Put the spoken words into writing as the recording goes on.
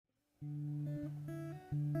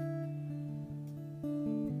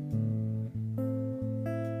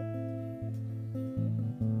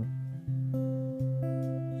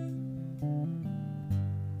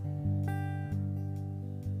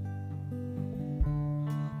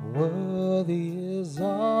Worthy is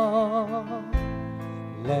our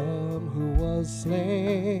Lamb who was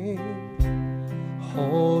slain.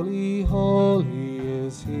 Holy, holy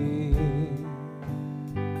is He.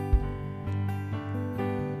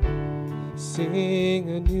 Sing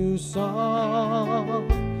a new song,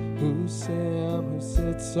 who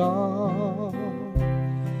sits on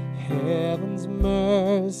heaven's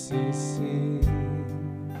mercy seat.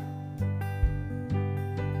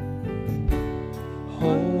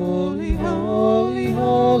 Holy, holy,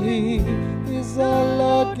 holy is the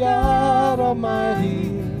Lord God Almighty,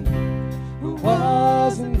 who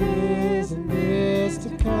was and is to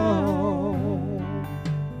come.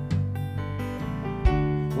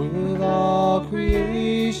 With all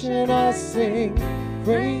creation I sing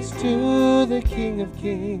praise to the King of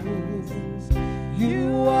Kings.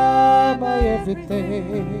 You are my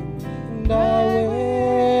everything, and I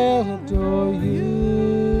will adore you.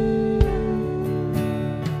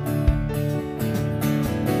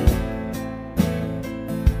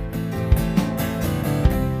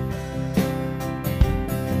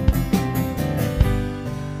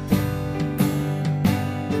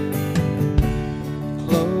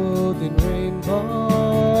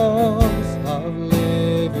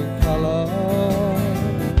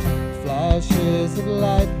 Of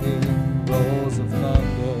lightning, rolls of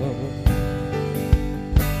thunder,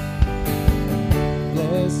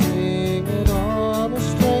 blessing and honor,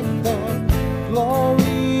 strength and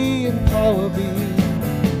glory and power be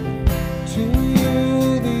to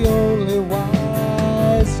you, the only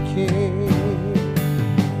wise King.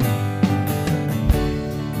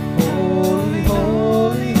 Holy,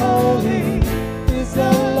 holy, holy is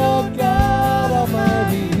the Lord God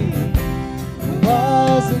Almighty, who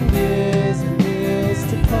was and is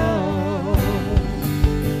to come.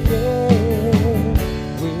 Yeah.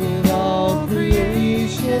 With all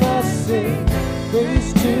creation I sing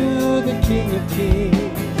praise to the King of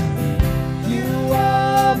Kings. You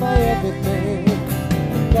are my everything,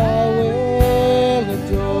 and I will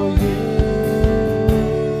adore you.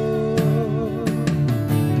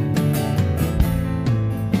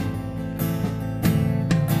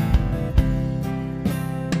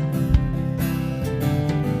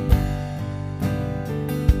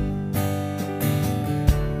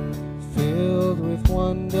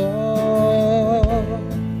 Wonder,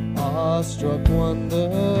 awestruck wonder,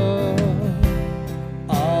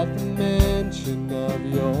 at the mention of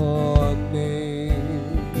your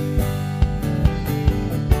name.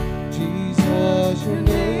 Jesus, your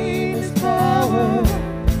name is power,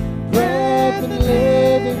 breath and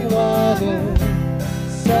living water,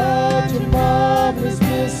 such a marvelous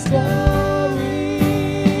mystery.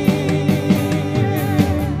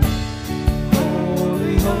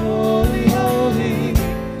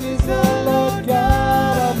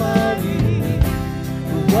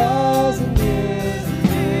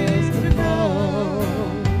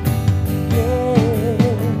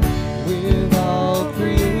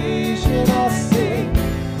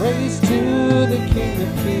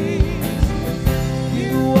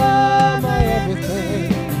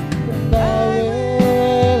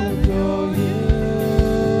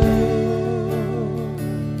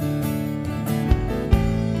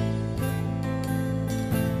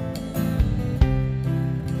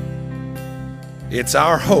 It's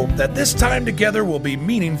our hope that this time together will be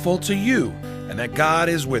meaningful to you and that God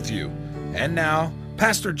is with you. And now,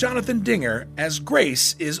 Pastor Jonathan Dinger as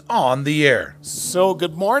Grace is on the air. So,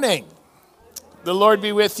 good morning. The Lord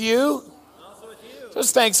be with you. Also with you. So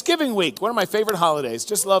it's Thanksgiving week, one of my favorite holidays.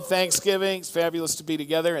 Just love Thanksgiving. It's fabulous to be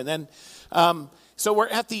together. And then, so we're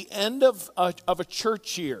at the end of a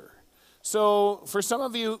church year. So for some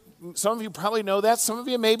of you probably know that. Some of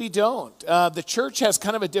you maybe don't. The church has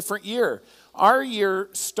kind of a different year. Our year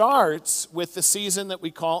starts with the season that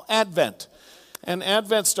we call Advent. And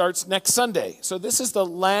Advent starts next Sunday. So this is the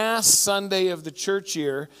last Sunday of the church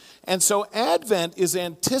year. And so Advent is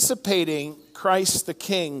anticipating Christ the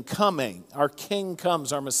King coming. Our King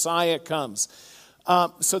comes, our Messiah comes.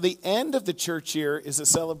 So the end of the church year is a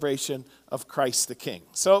celebration of Christ the King.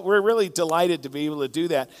 So we're really delighted to be able to do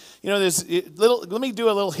that. You know, let me do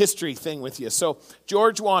a little history thing with you. So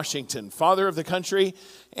George Washington, father of the country,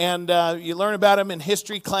 and you learn about him in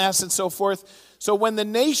history class and so forth. So when the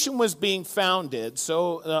nation was being founded,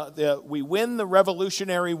 we win the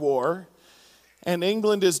Revolutionary War, and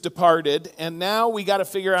England is departed, and now we got to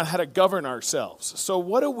figure out how to govern ourselves. So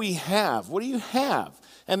what do we have? What do you have?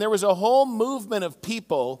 And there was a whole movement of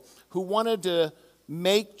people who wanted to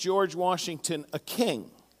make George Washington a king,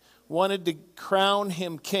 wanted to crown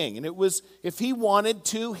him king. And it was, if he wanted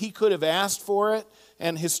to, he could have asked for it.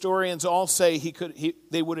 And historians all say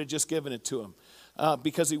they would have just given it to him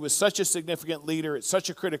because he was such a significant leader at such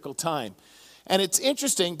a critical time. And it's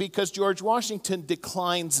interesting because George Washington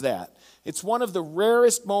declines that. It's one of the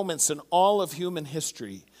rarest moments in all of human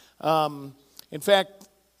history. In fact,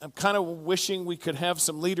 I'm kind of wishing we could have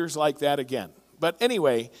some leaders like that again. But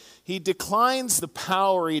anyway, he declines the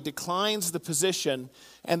power, he declines the position,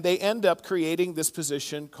 and they end up creating this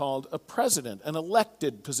position called a president, an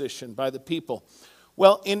elected position by the people.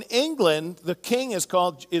 Well, in England, the king is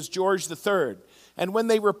George III. And when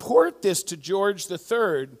they report this to George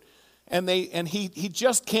III, and he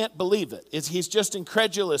just can't believe it. He's just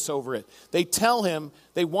incredulous over it. They tell him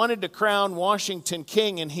they wanted to crown Washington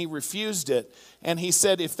king, and he refused it. And he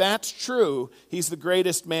said, if that's true, he's the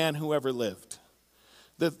greatest man who ever lived.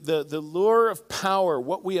 The lure of power,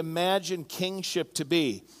 what we imagine kingship to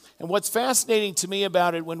be. And what's fascinating to me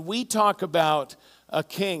about it, when we talk about a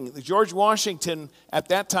king, George Washington at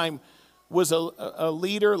that time was a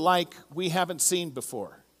leader like we haven't seen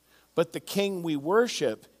before. But the king we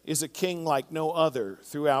worship is a king like no other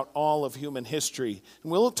throughout all of human history.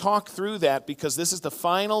 And we'll talk through that because this is the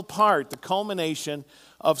final part, the culmination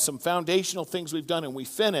of some foundational things we've done, and we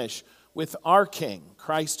finish with our King,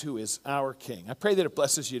 Christ who is our King. I pray that it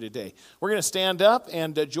blesses you today. We're going to stand up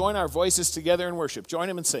and join our voices together in worship. Join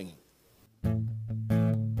him in singing.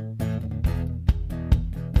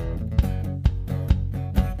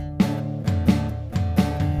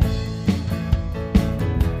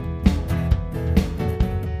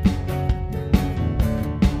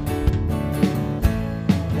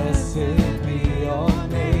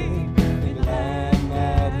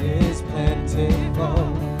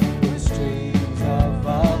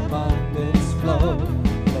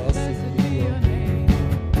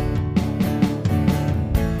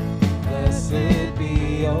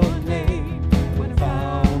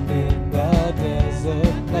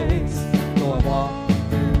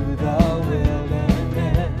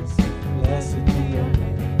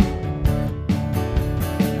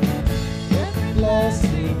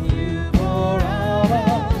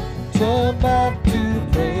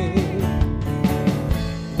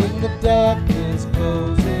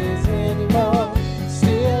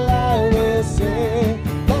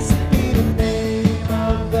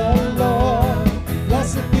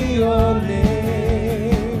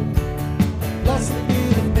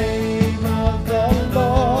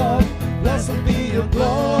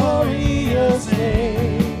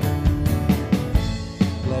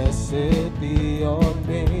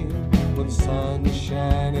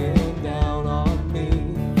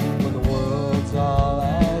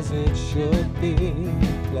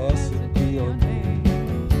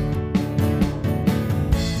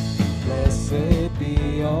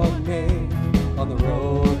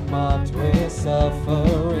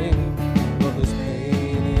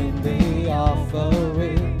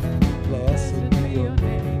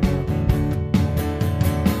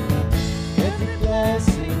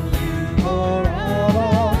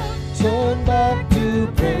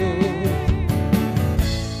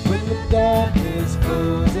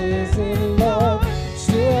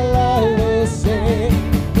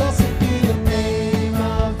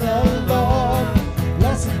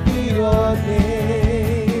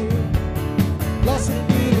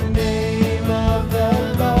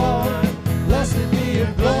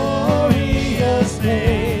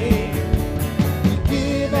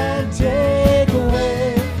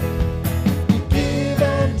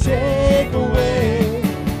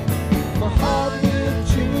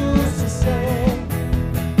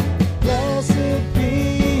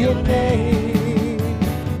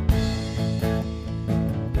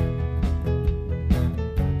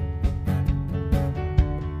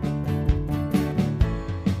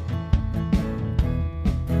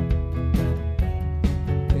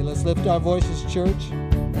 Lift our voices, church.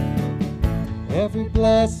 Every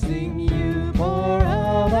blessing you pour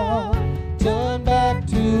out, I'll turn back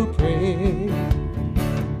to praise.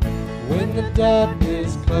 When the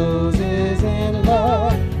darkness closes in,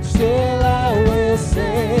 Lord, still I will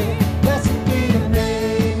say, blessed be the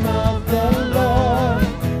name of the Lord,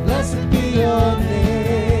 blessed be your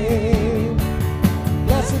name.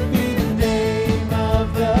 Blessed be the name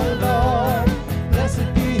of the Lord,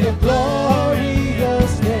 blessed be your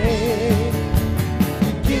glorious name.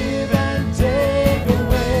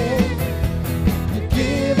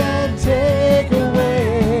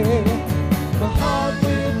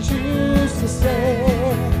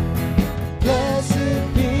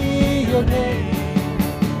 Blessed be your name.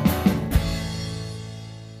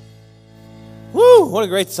 what a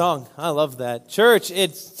great song. I love that. Church,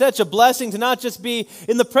 it's such a blessing to not just be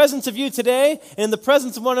in the presence of you today and in the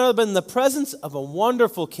presence of one another, but in the presence of a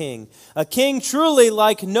wonderful king. A king truly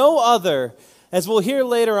like no other, as we'll hear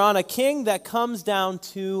later on, a king that comes down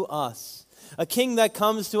to us. A king that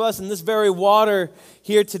comes to us in this very water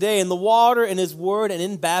here today, in the water, in his word, and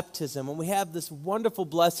in baptism. And we have this wonderful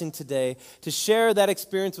blessing today to share that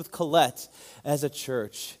experience with Colette as a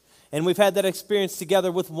church. And we've had that experience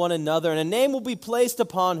together with one another. And a name will be placed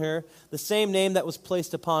upon her, the same name that was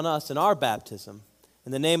placed upon us in our baptism.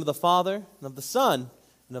 In the name of the Father, and of the Son,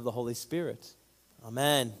 and of the Holy Spirit.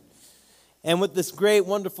 Amen. And with this great,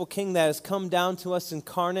 wonderful King that has come down to us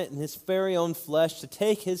incarnate in his very own flesh to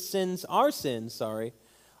take his sins, our sins,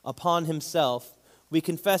 upon himself, we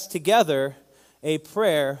confess together a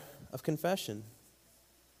prayer of confession.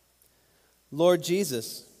 Lord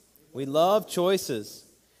Jesus, we love choices.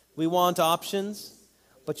 We want options,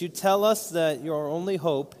 but you tell us that your only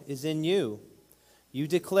hope is in you. You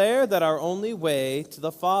declare that our only way to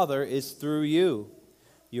the Father is through you.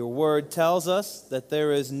 Your word tells us that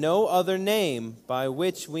there is no other name by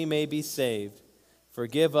which we may be saved.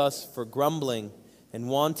 Forgive us for grumbling and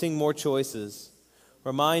wanting more choices.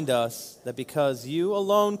 Remind us that because you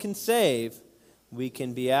alone can save, we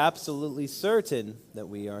can be absolutely certain that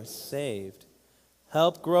we are saved.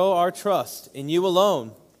 Help grow our trust in you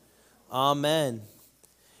alone. Amen.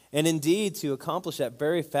 And indeed, to accomplish that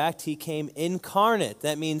very fact, he came incarnate.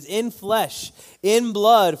 That means in flesh, in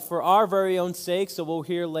blood, for our very own sake. So we'll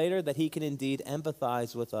hear later that he can indeed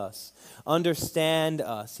empathize with us, understand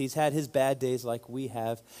us. He's had his bad days like we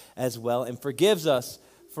have as well, and forgives us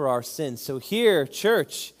for our sins. So hear,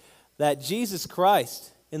 church, that Jesus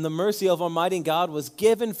Christ, in the mercy of Almighty God, was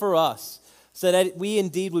given for us, so that we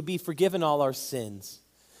indeed would be forgiven all our sins.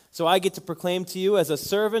 So I get to proclaim to you as a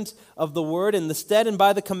servant of the word in the stead and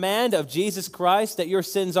by the command of Jesus Christ that your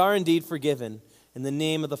sins are indeed forgiven in the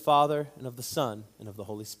name of the Father and of the Son and of the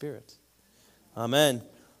Holy Spirit. Amen.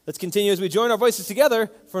 Let's continue as we join our voices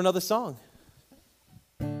together for another song.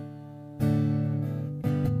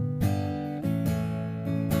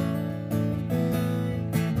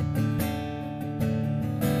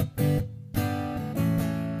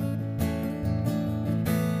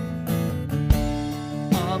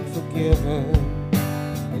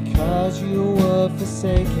 Because you were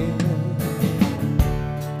forsaken,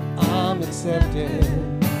 I'm accepted.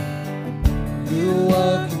 You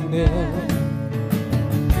were condemned.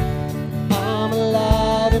 I'm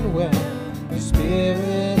alive and well. Your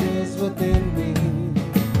spirit is within me.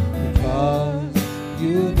 Because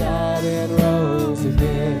you died and rose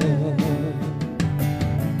again.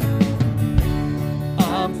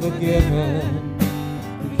 I'm forgiven.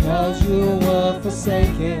 Because you were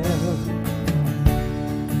forsaken,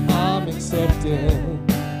 I'm accepted.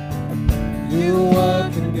 You were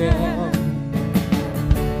condemned.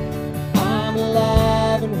 I'm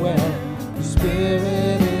alive and well. Your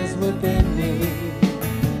spirit is within me.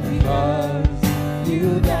 Because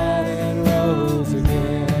you died and rose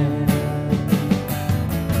again.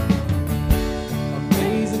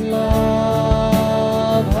 Amazing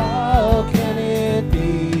love, how can it be?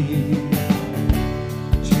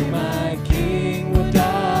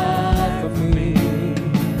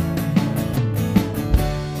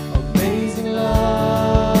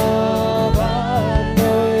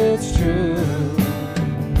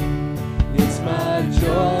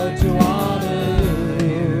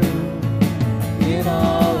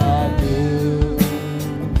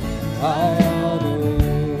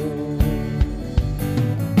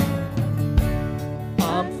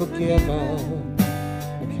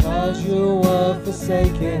 Because you were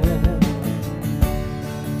forsaken,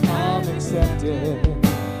 I'm accepted.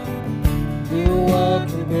 You were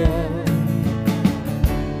condemned.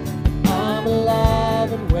 I'm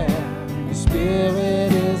alive and well. Your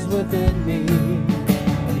spirit is within me.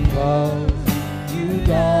 Because you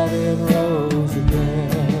died and rose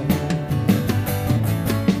again.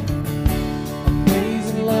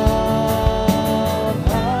 Amazing love,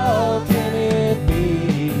 how can it be?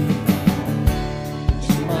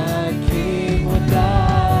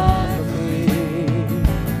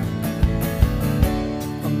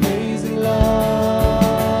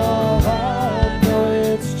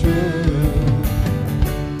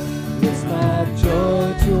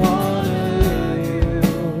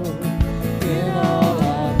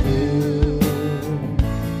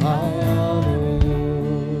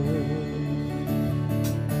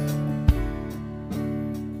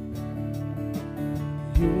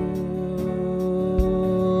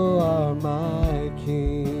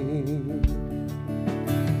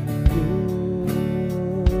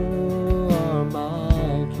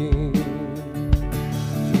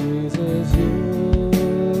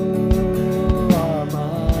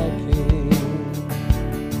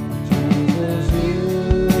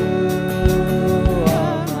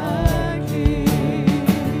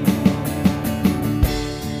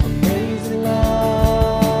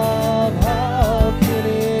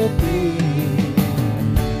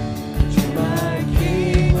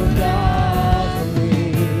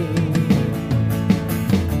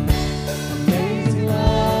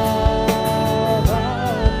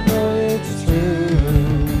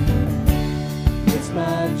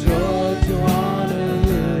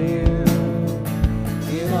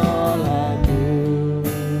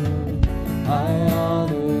 I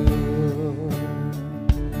honor you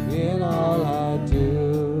in all I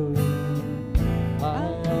do. I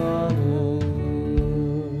honor you.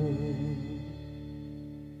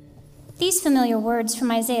 These familiar words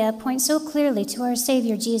from Isaiah point so clearly to our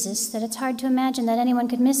Savior Jesus that it's hard to imagine that anyone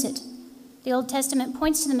could miss it. The Old Testament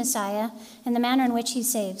points to the Messiah and the manner in which he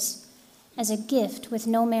saves, as a gift with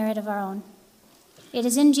no merit of our own. It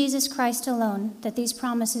is in Jesus Christ alone that these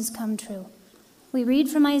promises come true. We read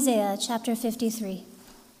from Isaiah chapter 53.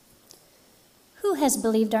 Who has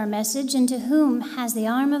believed our message, and to whom has the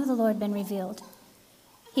arm of the Lord been revealed?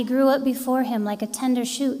 He grew up before him like a tender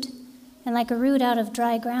shoot, and like a root out of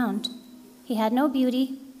dry ground. He had no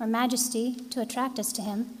beauty or majesty to attract us to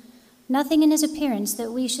him, nothing in his appearance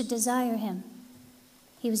that we should desire him.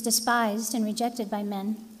 He was despised and rejected by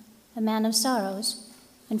men, a man of sorrows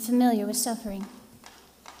and familiar with suffering.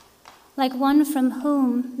 Like one from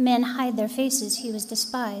whom men hide their faces, he was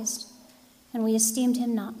despised, and we esteemed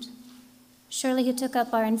him not. Surely he took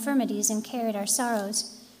up our infirmities and carried our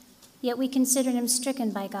sorrows, yet we considered him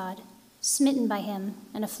stricken by God, smitten by him,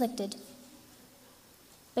 and afflicted.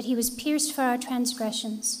 But he was pierced for our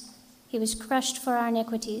transgressions, he was crushed for our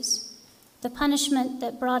iniquities. The punishment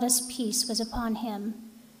that brought us peace was upon him,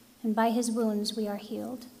 and by his wounds we are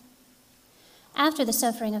healed. After the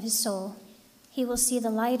suffering of his soul, he will see the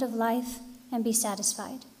light of life and be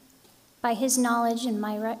satisfied. By his knowledge and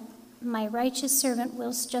my righteous servant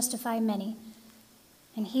will justify many,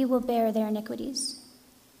 and he will bear their iniquities.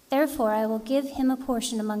 Therefore I will give him a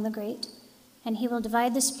portion among the great, and he will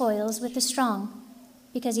divide the spoils with the strong,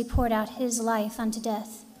 because he poured out his life unto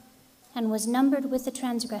death, and was numbered with the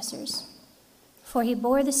transgressors. For he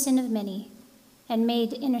bore the sin of many, and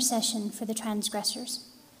made intercession for the transgressors.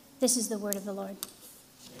 This is the word of the Lord.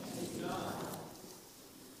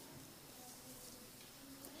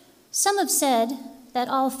 Some have said that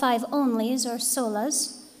all 5 onlys, or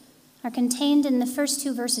solas, are contained in the first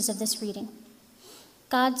 2 verses of this reading.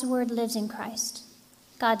 God's word lives in Christ.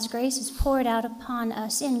 God's grace is poured out upon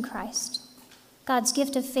us in Christ. God's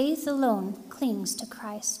gift of faith alone clings to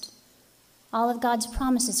Christ. All of God's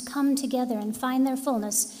promises come together and find their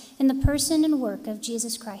fullness in the person and work of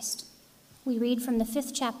Jesus Christ. We read from the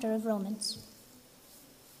 5th chapter of Romans.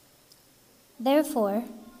 Therefore,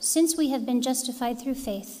 since we have been justified through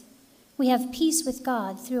faith, we have peace with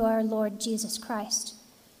God through our Lord Jesus Christ,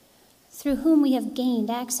 through whom we have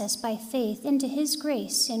gained access by faith into his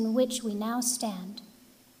grace in which we now stand,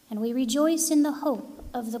 and we rejoice in the hope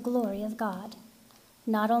of the glory of God.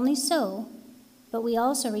 Not only so, but we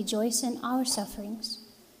also rejoice in our sufferings,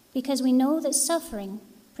 because we know that suffering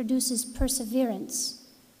produces perseverance,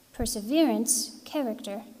 perseverance,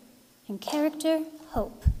 character, and character,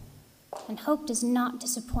 hope. And hope does not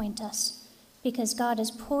disappoint us, because God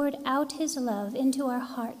has poured out his love into our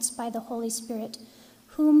hearts by the Holy Spirit,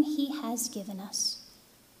 whom he has given us.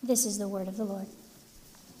 This is the word of the Lord.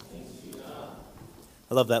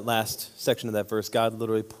 I love that last section of that verse. God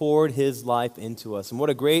literally poured his life into us. And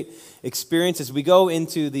what a great experience as we go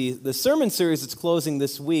into the sermon series that's closing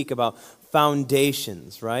this week about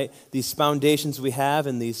foundations, right? These foundations we have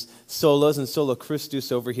and these solas and sola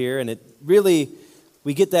Christus over here. And it really,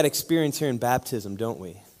 we get that experience here in baptism, don't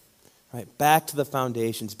we? Right, back to the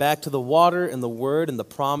foundations, back to the water and the word and the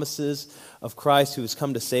promises of Christ who has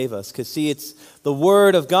come to save us. Because see, it's the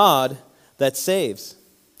word of God that saves.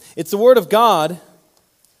 It's the word of God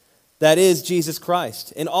that is Jesus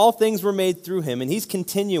Christ. And all things were made through him, and he's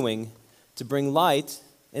continuing to bring light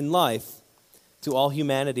and life to all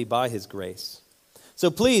humanity by his grace.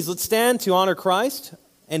 So please, let's stand to honor Christ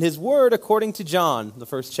and his word according to John, the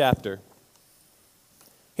 1st chapter.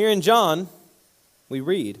 Here in John, we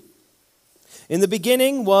read, "In the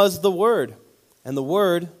beginning was the Word, and the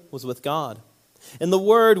Word was with God. And the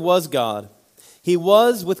Word was God. He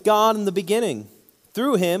was with God in the beginning.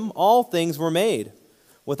 Through him all things were made.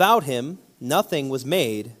 Without him nothing was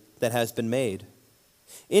made that has been made.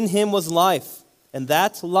 In him was life, and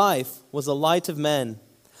that life was the light of men.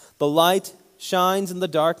 The light shines in the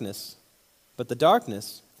darkness, but the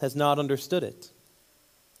darkness has not understood it.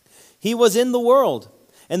 He was in the world,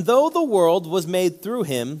 and though the world was made through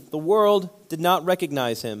him, the world did not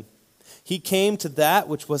recognize him. He came to that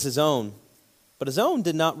which was his own, but his own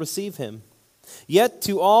did not receive him. Yet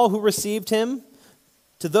to all who received him,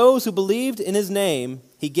 to those who believed in his name,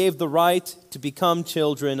 he gave the right to become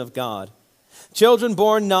children of God. Children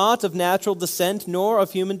born not of natural descent, nor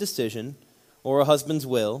of human decision, or a husband's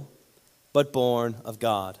will, but born of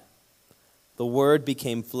God. The Word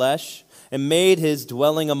became flesh and made his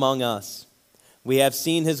dwelling among us. We have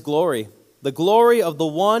seen his glory, the glory of the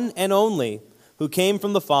one and only who came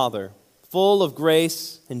from the Father, full of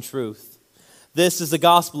grace and truth. This is the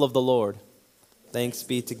gospel of the Lord. Thanks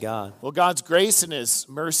be to God. Well, God's grace and his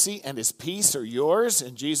mercy and his peace are yours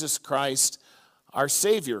in Jesus Christ, our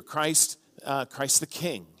Savior, Christ the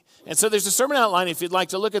King. And so there's a sermon outline if you'd like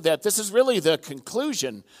to look at that. This is really the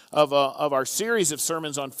conclusion of our series of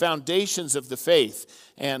sermons on foundations of the faith.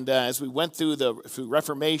 And as we went through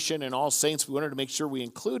Reformation and All Saints, we wanted to make sure we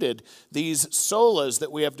included these solas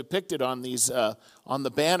that we have depicted on these on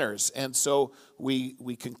the banners. And so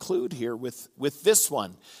we conclude here with this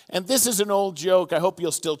one. And this is an old joke. I hope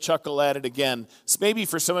you'll still chuckle at it again. Maybe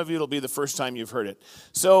for some of you it'll be the first time you've heard it.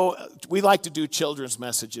 So we like to do children's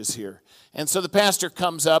messages here. And so the pastor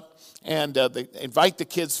comes up and they invite the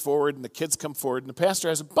kids forward, and the kids come forward, and the pastor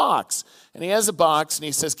has a box. And he has a box, and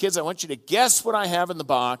he says, kids, I want you to guess what I have in the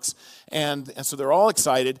box. And so they're all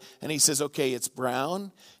excited, and he says, okay, it's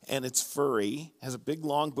brown, and it's furry, has a big,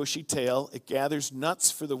 long, bushy tail. It gathers nuts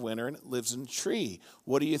for the winter, and it lives in a tree.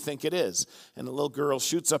 What do you think it is? And the little girl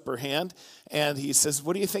shoots up her hand, and he says,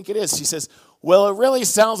 what do you think it is? She says, well, it really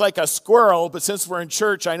sounds like a squirrel, but since we're in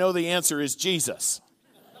church, I know the answer is Jesus.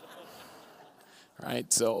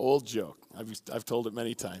 Right, so old joke. I've told it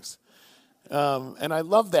many times. And I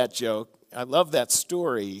love that joke. I love that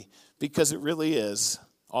story because it really is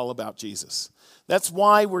all about Jesus. That's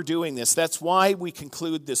why we're doing this. That's why we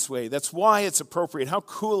conclude this way. That's why it's appropriate. How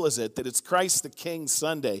cool is it that it's Christ the King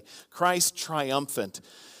Sunday, Christ triumphant.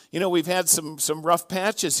 You know, we've had some rough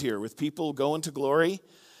patches here with people going to glory,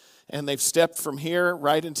 and they've stepped from here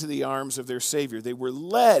right into the arms of their Savior. They were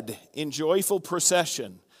led in joyful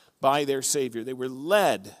procession by their Savior. They were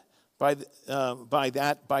led by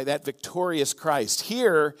that victorious Christ.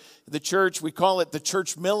 Here, the church, we call it the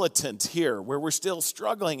church militant here, where we're still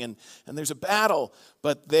struggling and there's a battle,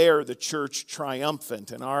 but there the church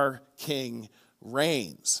triumphant and our King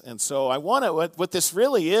reigns. And so I want to, what this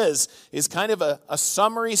really is kind of a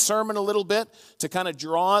summary sermon a little bit to kind of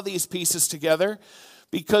draw these pieces together.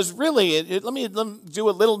 Because really, let me do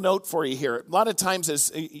a little note for you here. A lot of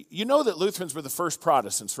times, you know that Lutherans were the first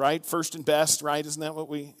Protestants, right? First and best, right? Isn't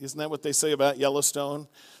that what they say about Yellowstone?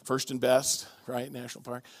 First and best, right? National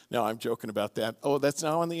Park. No, I'm joking about that. Oh, that's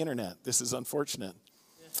now on the internet. This is unfortunate.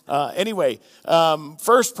 Anyway,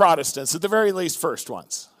 first Protestants, at the very least, first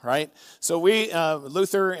ones, right? So we,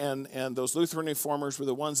 Luther and those Lutheran reformers were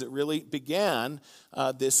the ones that really began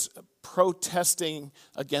this protesting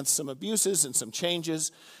against some abuses and some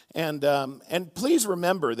changes. And please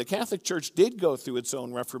remember, the Catholic Church did go through its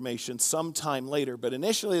own Reformation sometime later, but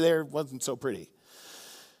initially there wasn't so pretty.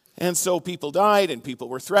 And so people died and people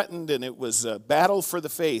were threatened, and it was a battle for the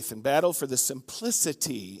faith and battle for the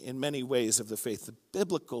simplicity in many ways of the faith, the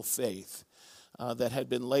biblical faith that had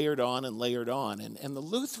been layered on and layered on. And the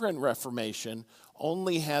Lutheran Reformation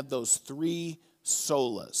only had those three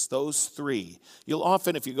solas, those three. You'll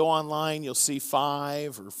often, if you go online, you'll see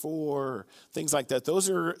 5 or 4, or things like that. Those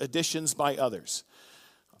are additions by others.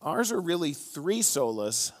 Ours are really 3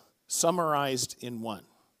 solas summarized in one.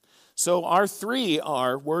 So our 3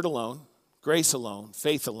 are word alone, grace alone,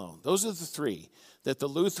 faith alone. Those are the 3 that the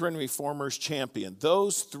Lutheran reformers championed.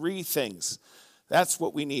 Those 3 things, that's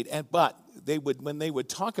what we need. But when they would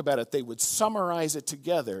talk about it, they would summarize it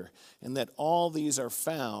together, and that all these are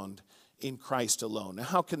found in Christ alone. Now,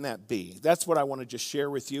 how can that be? That's what I want to just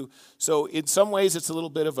share with you. So in some ways, it's a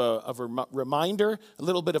little bit of a reminder, a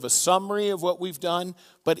little bit of a summary of what we've done.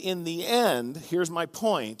 But in the end, here's my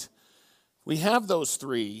point. We have those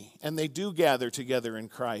 3, and they do gather together in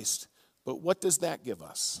Christ. But what does that give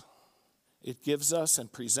us? It gives us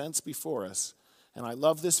and presents before us, and I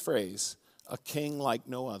love this phrase, a king like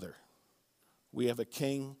no other. We have a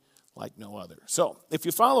king like no other. So if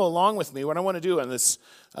you follow along with me, what I want to do on this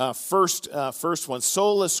first one,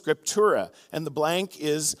 Sola Scriptura, and the blank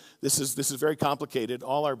is, this is very complicated.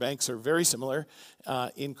 All our blanks are very similar,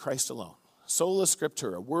 in Christ alone. Sola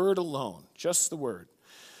Scriptura, word alone, just the word.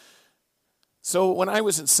 So when I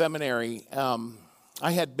was in seminary,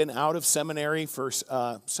 I had been out of seminary for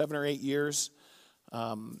 7 or 8 years.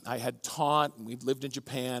 I had taught, and we'd lived in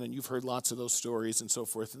Japan, and you've heard lots of those stories and so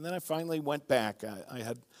forth. And then I finally went back. I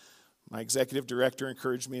had my executive director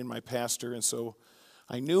encouraged me and my pastor, and so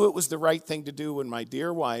I knew it was the right thing to do when my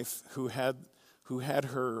dear wife, who had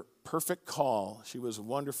her perfect call, she was a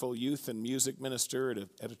wonderful youth and music minister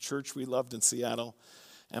at a church we loved in Seattle.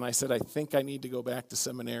 And I said, I think I need to go back to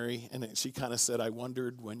seminary. And she kind of said, I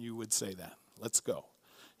wondered when you would say that. Let's go.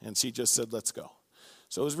 And she just said, let's go.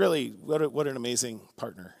 So it was really, what an amazing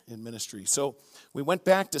partner in ministry. So we went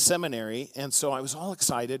back to seminary, and so I was all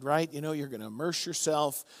excited, right? You know, you're going to immerse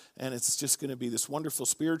yourself, and it's just going to be this wonderful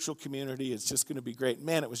spiritual community. It's just going to be great.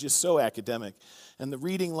 Man, it was just so academic. And the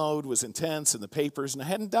reading load was intense, and the papers, and I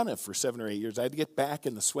hadn't done it for 7 or 8 years. I had to get back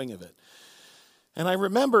in the swing of it. And I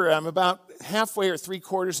remember I'm about halfway or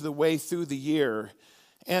 3/4 of the way through the year,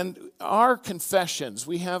 and our confessions,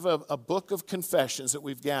 we have a book of confessions that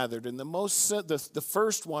we've gathered, and the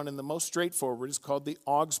first one and the most straightforward is called the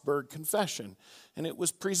Augsburg Confession, and it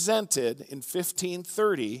was presented in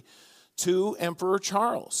 1530 to Emperor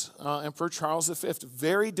Charles V,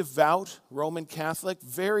 very devout Roman Catholic,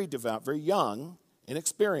 very devout, very young,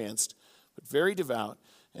 inexperienced, but very devout,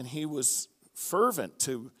 and he was fervent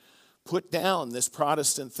to put down this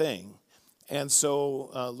Protestant thing. And so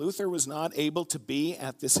Luther was not able to be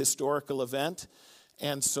at this historical event.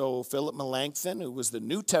 And so Philip Melanchthon, who was the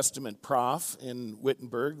New Testament prof in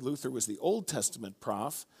Wittenberg, Luther was the Old Testament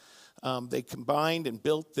prof, they combined and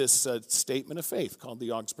built this statement of faith called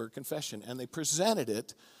the Augsburg Confession. And they presented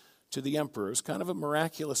it to the emperor. It was kind of a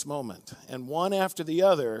miraculous moment. And one after the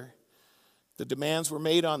other, the demands were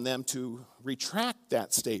made on them to retract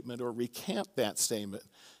that statement or recant that statement.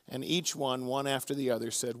 And each one after the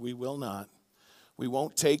other, said, we will not. We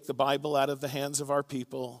won't take the Bible out of the hands of our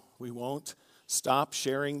people. We won't stop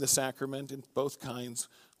sharing the sacrament in both kinds.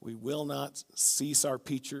 We will not cease our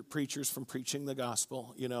preachers from preaching the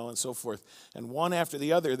gospel, and so forth. And one after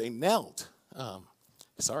the other, they knelt,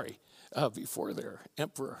 before their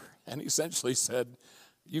emperor, and essentially said,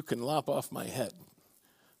 you can lop off my head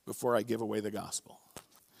before I give away the gospel.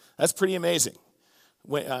 That's pretty amazing.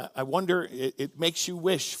 I wonder, it makes you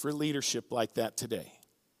wish for leadership like that today.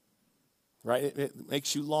 Right? It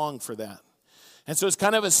makes you long for that. And so it's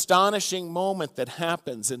kind of an astonishing moment that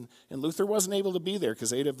happens. And Luther wasn't able to be there because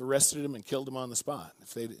they'd have arrested him and killed him on the spot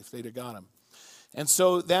if they'd have got him. And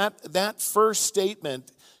so that first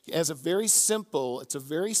statement it's very simple,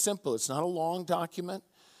 it's not a long document.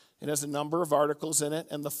 It has a number of articles in it.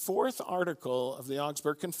 And the fourth article of the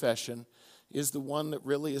Augsburg Confession is the one that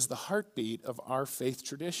really is the heartbeat of our faith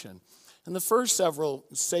tradition. And the first several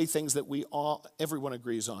say things that everyone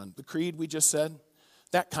agrees on. The creed we just said,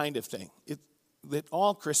 that kind of thing. That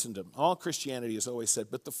all Christendom, all Christianity has always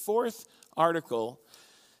said. But the fourth article,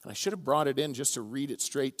 and I should have brought it in just to read it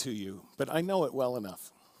straight to you, but I know it well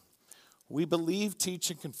enough. We believe,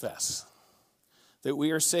 teach, and confess that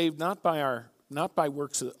we are saved not by the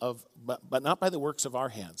works of our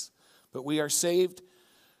hands, but we are saved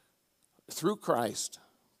through Christ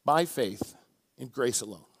by faith in grace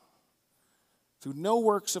alone. Through no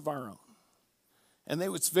works of our own. And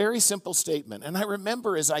it's a very simple statement. And I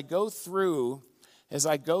remember as I go through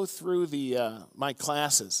my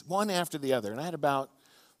classes, one after the other, and I had about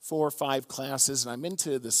 4 or 5 classes, and I'm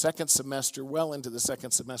into the second semester, well into the second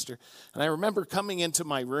semester, and I remember coming into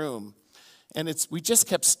my room, and we just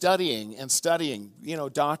kept studying,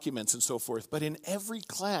 documents and so forth. But in every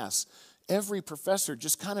class, every professor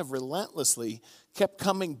just kind of relentlessly kept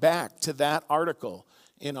coming back to that article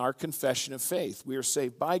in our confession of faith. We are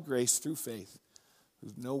saved by grace through faith,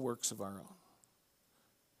 with no works of our own.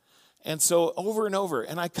 And so over and over,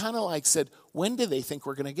 and I kind of said, when do they think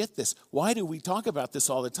we're going to get this? Why do we talk about this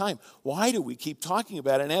all the time? Why do we keep talking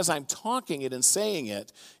about it? And as I'm talking it and saying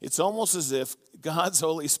it, it's almost as if God's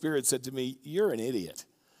Holy Spirit said to me, you're an idiot.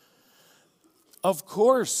 Of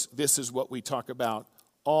course, this is what we talk about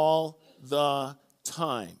all the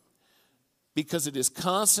time. Because it is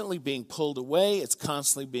constantly being pulled away, it's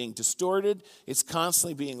constantly being distorted, it's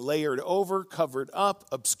constantly being layered over, covered up,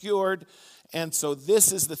 obscured. And so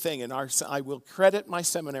this is the thing, and I will credit my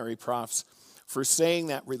seminary profs for saying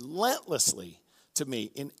that relentlessly to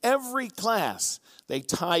me. In every class, they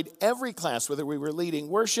tied every class, whether we were leading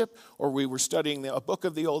worship, or we were studying a book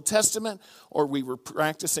of the Old Testament, or we were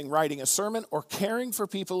practicing writing a sermon, or caring for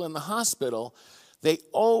people in the hospital, they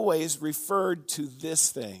always referred to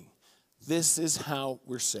this thing. This is how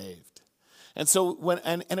we're saved. And so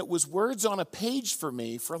and it was words on a page for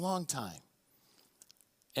me for a long time.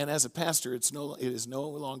 And as a pastor, it is no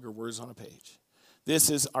longer words on a page.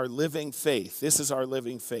 This is our living faith. This is our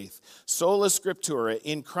living faith. Sola Scriptura,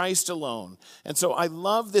 in Christ alone. And so I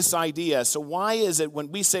love this idea. So why is it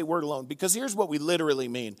when we say word alone? Because here's what we literally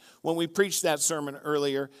mean. When we preached that sermon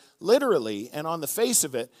earlier, literally and on the face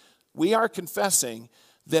of it, we are confessing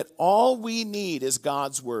that all we need is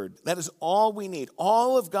God's word. That is all we need.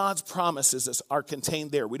 All of God's promises are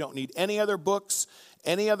contained there. We don't need any other books,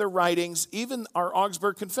 any other writings. Even our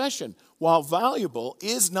Augsburg Confession, while valuable,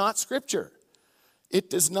 is not Scripture.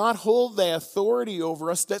 It does not hold the authority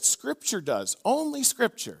over us that Scripture does. Only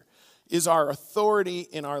Scripture is our authority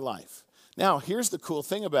in our life. Now, here's the cool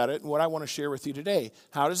thing about it and what I want to share with you today.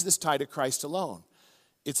 How does this tie to Christ alone?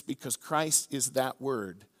 It's because Christ is that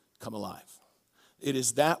word come alive. It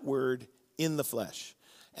is that word in the flesh.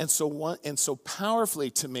 And so powerfully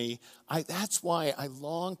to me, that's why I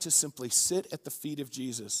long to simply sit at the feet of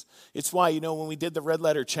Jesus. It's why, when we did the Red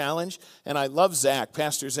Letter Challenge, and I love Zach,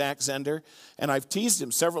 Pastor Zach Zender, and I've teased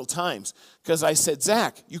him several times because I said,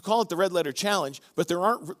 Zach, you call it the Red Letter Challenge, but there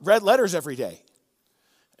aren't red letters every day.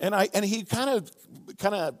 And he kind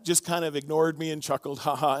of ignored me and chuckled,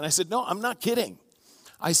 haha. And I said, no, I'm not kidding.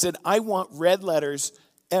 I said, I want red letters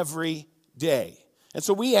every day. And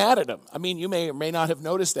so we added them. I mean, you may or may not have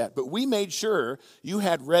noticed that, but we made sure you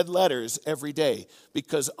had red letters every day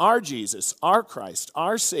because our Jesus, our Christ,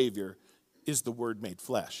 our Savior is the Word made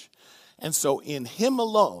flesh. And so in Him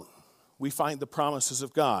alone, we find the promises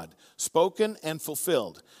of God, spoken and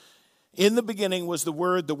fulfilled. In the beginning was the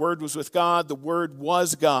Word was with God, the Word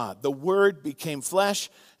was God. The Word became flesh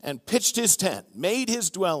and pitched His tent, made His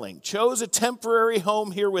dwelling, chose a temporary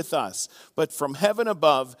home here with us. But from heaven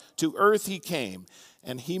above to earth He came,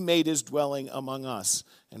 and He made His dwelling among us.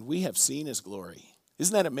 And we have seen His glory.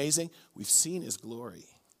 Isn't that amazing? We've seen His glory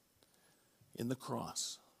in the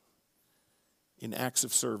cross, in acts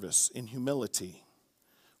of service, in humility.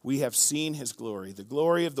 We have seen His glory, the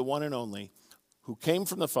glory of the one and only, who came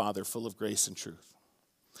from the Father, full of grace and truth.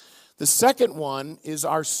 The second one is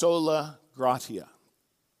our sola gratia,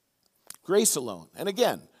 grace alone. And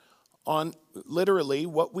again, on literally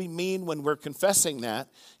what we mean when we're confessing that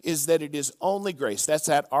is that it is only grace. That's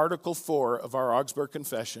at Article 4 of our Augsburg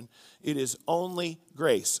Confession. It is only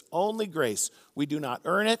grace, only grace. We do not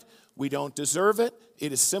earn it. We don't deserve it.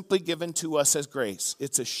 It is simply given to us as grace.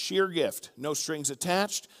 It's a sheer gift, no strings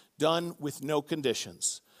attached, done with no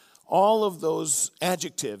conditions. All of those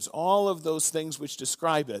adjectives, all of those things which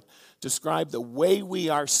describe it, describe the way we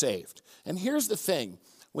are saved. And here's the thing.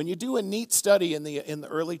 When you do a neat study in the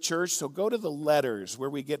early church, so go to the letters where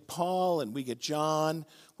we get Paul and we get John,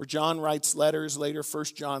 where John writes letters later, 1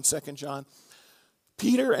 John, 2 John.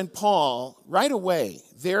 Peter and Paul, right away,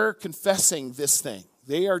 they're confessing this thing.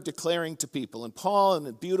 They are declaring to people. And Paul, in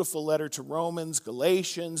a beautiful letter to Romans,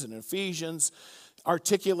 Galatians, and Ephesians,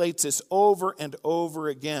 articulates this over and over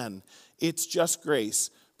again. It's just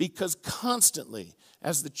grace. Because constantly,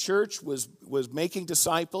 as the church was making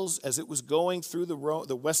disciples, as it was going through the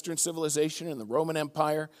Western civilization and the Roman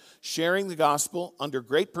Empire, sharing the gospel under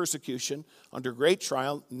great persecution, under great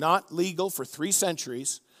trial, not legal for 3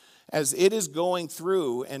 centuries, as it is going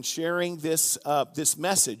through and sharing this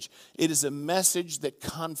message, it is a message that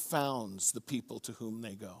confounds the people to whom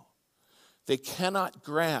they go. They cannot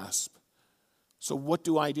grasp. So what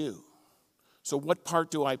do I do? So what part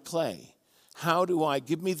do I play? How do I,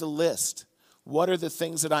 give me the list. What are the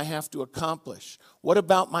things that I have to accomplish? What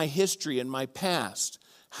about my history and my past?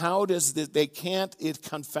 How does it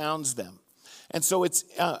confounds them. And so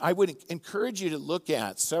I would encourage you to look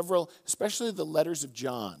at several, especially the letters of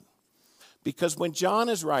John. Because when John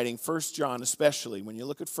is writing, 1 John especially, when you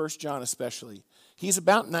look at 1 John especially, he's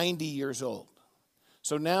about 90 years old.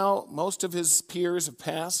 So now most of his peers have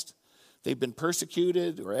passed. They've been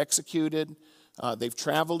persecuted or executed. They've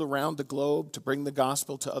traveled around the globe to bring the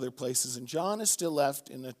gospel to other places. And John is still left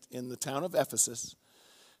in the town of Ephesus.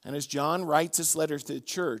 And as John writes this letter to the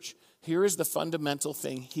church, here is the fundamental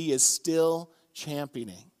thing he is still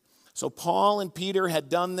championing. So Paul and Peter had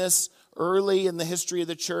done this early in the history of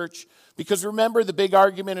the church. Because remember, the big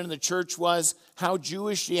argument in the church was, how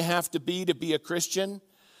Jewish do you have to be a Christian?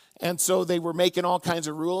 And so they were making all kinds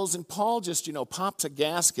of rules. And Paul just, pops a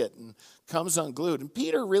gasket and comes unglued. And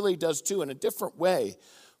Peter really does too, in a different way.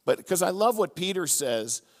 But because I love what Peter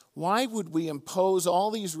says, why would we impose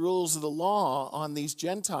all these rules of the law on these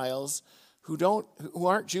Gentiles who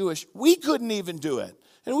aren't Jewish? We couldn't even do it.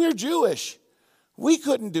 And we're Jewish. We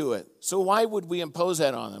couldn't do it. So why would we impose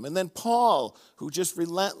that on them? And then Paul, who just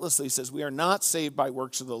relentlessly says, we are not saved by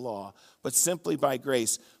works of the law, but simply by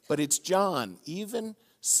grace. But it's John, even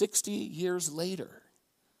 60 years later,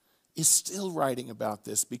 is still writing about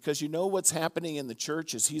this, because you know what's happening in the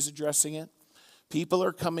church as he's addressing it? People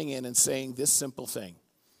are coming in and saying this simple thing: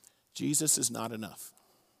 Jesus is not enough.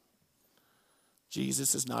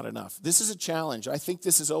 Jesus is not enough. This is a challenge. I think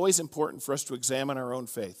this is always important for us to examine our own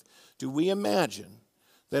faith. Do we imagine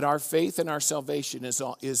that our faith and our salvation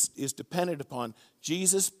is dependent upon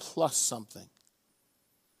Jesus plus something?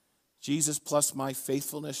 Jesus plus my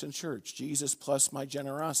faithfulness in church. Jesus plus my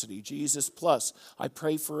generosity. Jesus plus I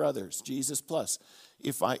pray for others. Jesus plus.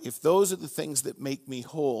 If those are the things that make me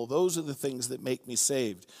whole, those are the things that make me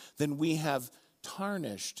saved, then we have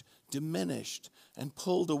tarnished diminished, and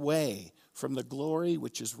pulled away from the glory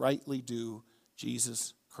which is rightly due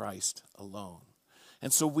Jesus Christ alone.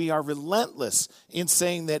 And so we are relentless in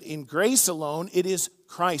saying that in grace alone, it is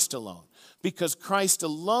Christ alone, because Christ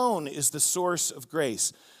alone is the source of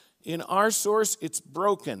grace. In our source, it's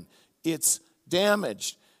broken, it's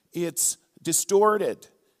damaged, it's distorted,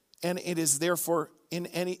 and it is therefore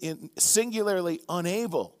singularly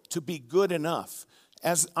unable to be good enough.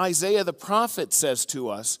 As Isaiah the prophet says to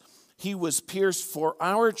us, he was pierced for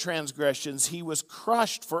our transgressions, he was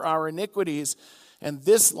crushed for our iniquities. And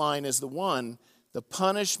this line is the one, the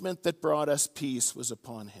punishment that brought us peace was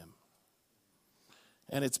upon him.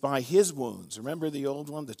 And it's by his wounds, remember the old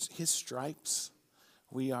one, that's his stripes,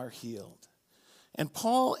 we are healed. And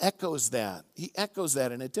Paul echoes that. He echoes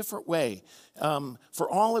that in a different way. For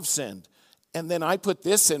all have sinned. And then I put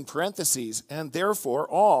this in parentheses, and therefore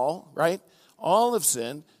all, right? All have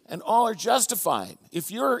sinned, and all are justified.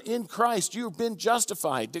 If you're in Christ, you've been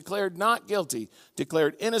justified, declared not guilty,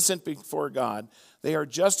 declared innocent before God. They are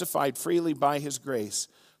justified freely by his grace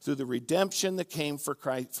through the redemption that came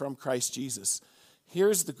from Christ Jesus.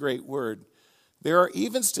 Here's the great word. There are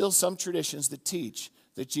even still some traditions that teach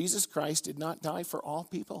that Jesus Christ did not die for all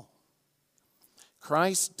people.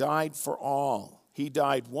 Christ died for all. He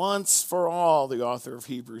died once for all, the author of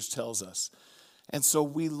Hebrews tells us. And so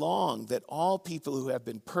we long that all people who have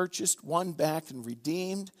been purchased, won back, and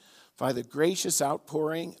redeemed by the gracious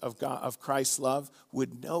outpouring of Christ's love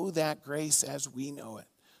would know that grace as we know it,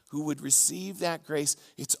 who would receive that grace.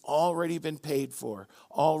 It's already been paid for,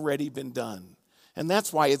 already been done. And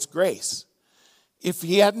that's why it's grace. If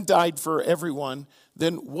he hadn't died for everyone,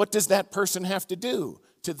 then what does that person have to do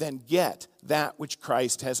to then get that which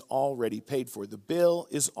Christ has already paid for? The bill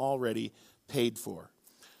is already paid for.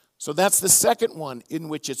 So that's the second one in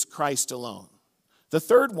which it's Christ alone. The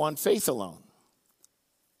third one, faith alone.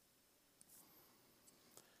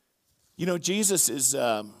 You know, Jesus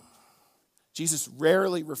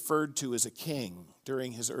rarely referred to as a king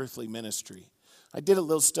during his earthly ministry. I did a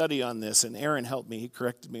little study on this, and Aaron helped me. He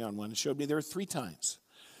corrected me on one and showed me there are 3 times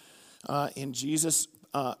in Jesus'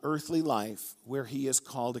 earthly life where he is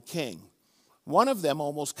called a king. One of them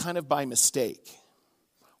almost kind of by mistake.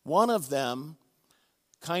 One of them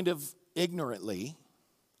kind of ignorantly.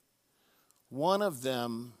 One of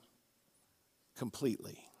them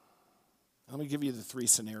completely. Let me give you the 3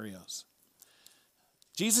 scenarios.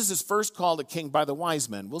 Jesus is first called a king by the wise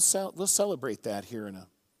men. We'll celebrate that here in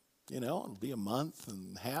it'll be a month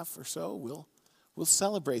and a half or so. We'll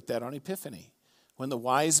celebrate that on Epiphany. When the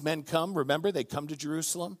wise men come, remember, they come to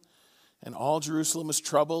Jerusalem, and all Jerusalem is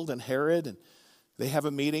troubled, and Herod, and they have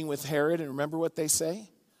a meeting with Herod, and remember what they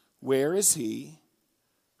say? Where is he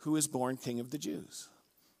who is born King of the Jews?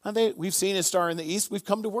 And we've seen his star in the east. We've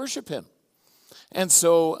come to worship him. And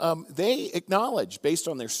so they acknowledge, based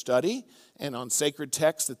on their study and on sacred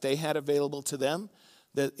texts that they had available to them,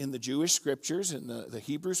 that in the Jewish scriptures, in the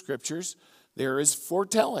Hebrew scriptures, there is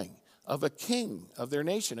foretelling of a king of their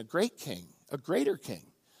nation, a great king, a greater king,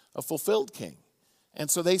 a fulfilled king.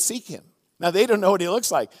 And so they seek him. Now, they don't know what he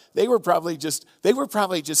looks like. They were probably just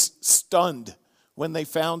stunned when they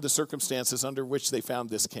found the circumstances under which they found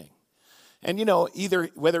this king. And, either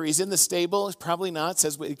whether he's in the stable, probably not. It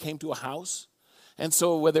says he came to a house. And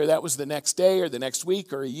so whether that was the next day or the next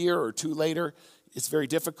week or a year or 2 later, it's very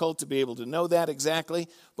difficult to be able to know that exactly.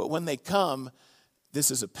 But when they come,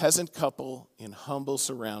 this is a peasant couple in humble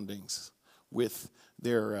surroundings with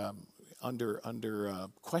their under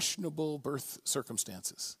questionable birth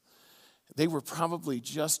circumstances. They were probably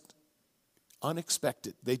just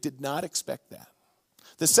unexpected. They did not expect that.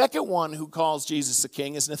 The second one who calls Jesus a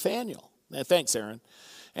king is Nathanael. Thanks, Aaron.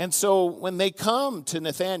 And so when they come to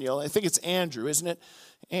Nathanael, I think it's Andrew, isn't it?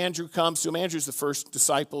 Andrew comes to him. Andrew's the first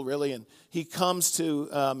disciple, really, and he comes to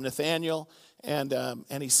Nathanael, and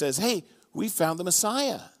he says, "Hey, we found the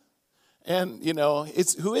Messiah." And,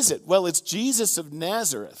 who is it? Well, it's Jesus of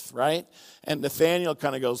Nazareth, right? And Nathanael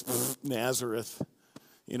kind of goes, Nazareth.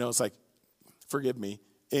 It's like, forgive me,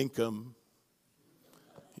 Inkum.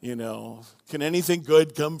 Can anything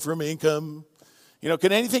good come from Inkum?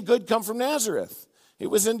 Can anything good come from Nazareth? It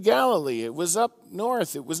was in Galilee. It was up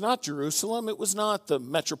north. It was not Jerusalem. It was not the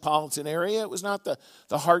metropolitan area. It was not the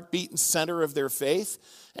heartbeat and center of their faith.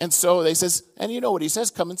 And so they says, and you know what he says,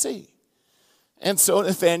 come and see. And so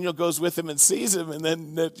Nathanael goes with him and sees him. And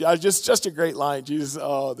then just a great line. Jesus,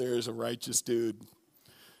 there's a righteous dude.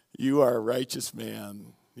 You are a righteous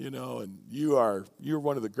man, and you're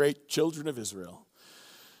one of the great children of Israel.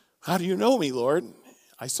 How do you know me, Lord?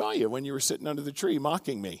 I saw you when you were sitting under the tree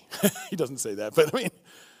mocking me. He doesn't say that, but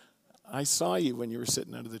I saw you when you were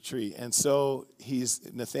sitting under the tree. And so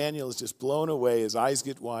Nathanael is just blown away. His eyes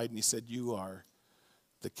get wide, and he said, you are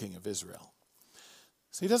the King of Israel.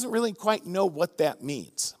 So he doesn't really quite know what that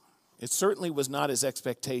means. It certainly was not his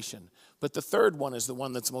expectation. But the third one is the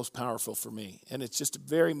one that's most powerful for me, and it's just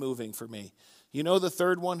very moving for me. You know, the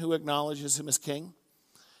third one who acknowledges him as king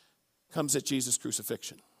comes at Jesus'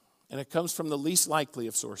 crucifixion, and it comes from the least likely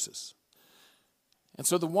of sources. And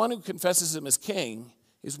so the one who confesses him as king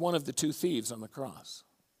is one of the two thieves on the cross.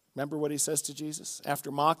 Remember what he says to Jesus?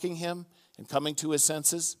 After mocking him and coming to his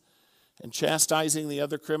senses and chastising the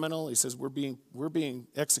other criminal, he says, we're being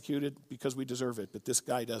executed because we deserve it, but this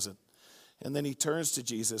guy doesn't. And then he turns to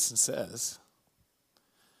Jesus and says,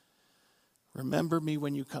 remember me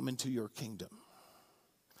when you come into your kingdom.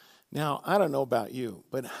 Now, I don't know about you,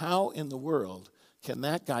 but how in the world can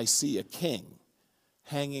that guy see a king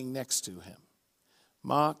hanging next to him?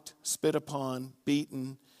 Mocked, spit upon,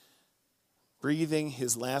 beaten, breathing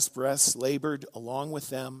his last breaths, labored along with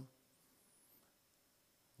them,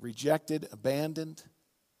 rejected, abandoned,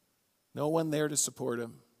 no one there to support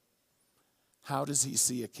him. How does he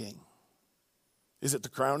see a king? Is it the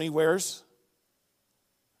crown he wears?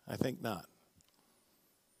 I think not.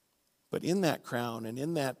 But in that crown and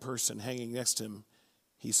in that person hanging next to him,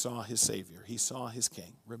 he saw his Savior. He saw his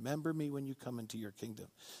King. Remember me when you come into your kingdom.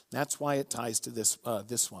 That's why it ties to this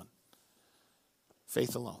one.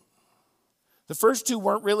 Faith alone. The first two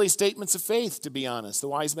weren't really statements of faith, to be honest. The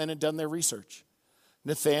wise men had done their research.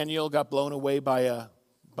 Nathanael got blown away by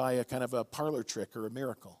a kind of a parlor trick or a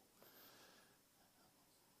miracle.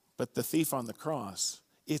 But the thief on the cross,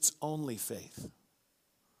 it's only faith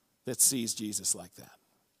that sees Jesus like that.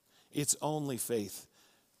 It's only faith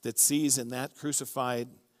that sees in that crucified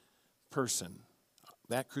person,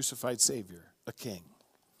 that crucified Savior, a king.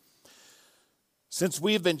 Since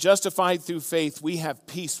we have been justified through faith, we have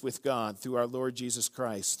peace with God through our Lord Jesus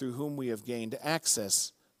Christ, through whom we have gained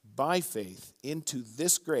access by faith into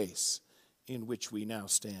this grace in which we now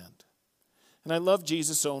stand. And I love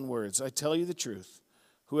Jesus' own words. I tell you the truth.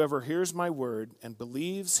 Whoever hears my word and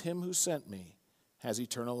believes him who sent me has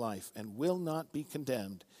eternal life and will not be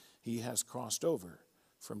condemned. He has crossed over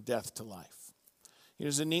from death to life.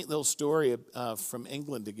 Here's a neat little story from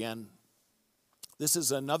England again. This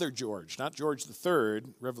is another George, not George III,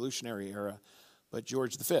 Revolutionary era, but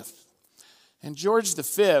George V. And George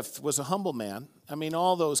V was a humble man. I mean,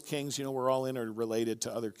 all those kings, were all interrelated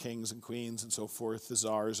to other kings and queens and so forth, the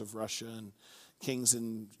czars of Russia and kings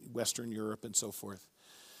in Western Europe and so forth.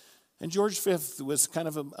 And George V was kind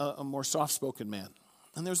of a more soft-spoken man.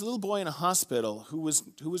 And there was a little boy in a hospital who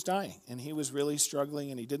was dying, and he was really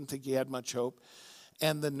struggling, and he didn't think he had much hope.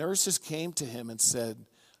 And the nurses came to him and said,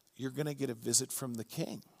 you're going to get a visit from the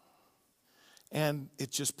king. And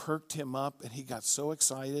it just perked him up, and he got so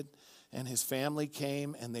excited. And his family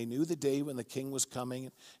came, and they knew the day when the king was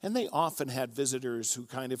coming. And they often had visitors who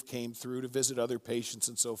kind of came through to visit other patients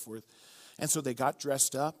and so forth. And so they got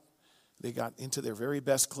dressed up. They got into their very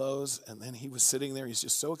best clothes, and then he was sitting there. He's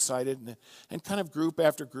just so excited, and kind of group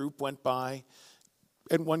after group went by,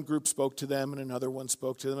 and one group spoke to them, and another one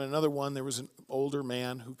spoke to them, and another one, there was an older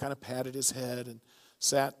man who kind of patted his head and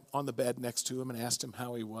sat on the bed next to him and asked him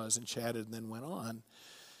how he was and chatted and then went on.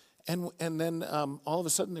 And then all of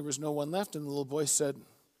a sudden there was no one left, and the little boy said,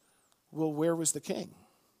 well, where was the king?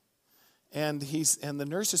 And the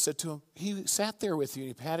nurses said to him, he sat there with you, and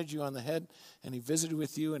he patted you on the head, and he visited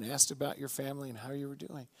with you and asked about your family and how you were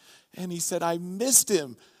doing. And he said, I missed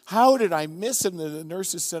him. How did I miss him? And the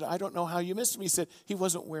nurses said, I don't know how you missed him. He said, he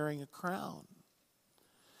wasn't wearing a crown.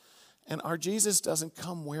 And our Jesus doesn't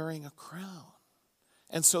come wearing a crown.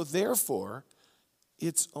 And so therefore,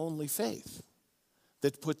 it's only faith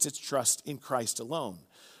that puts its trust in Christ alone.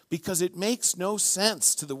 Because it makes no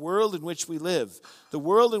sense to the world in which we live, the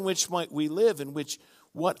world in which we live, in which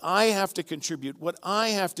what I have to contribute, what I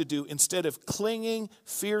have to do, instead of clinging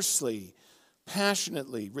fiercely,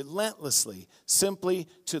 passionately, relentlessly, simply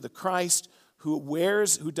to the Christ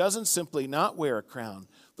who doesn't simply not wear a crown,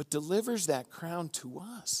 but delivers that crown to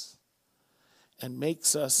us and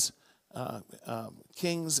makes us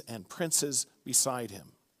kings and princes beside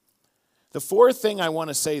him. The fourth thing I want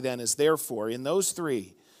to say then is, therefore, in those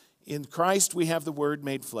three, in Christ we have the Word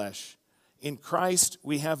made flesh. In Christ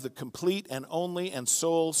we have the complete and only and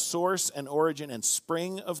sole source and origin and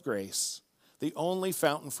spring of grace, the only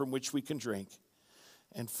fountain from which we can drink.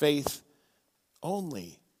 And faith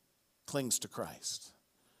only clings to Christ.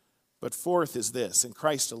 But fourth is this: in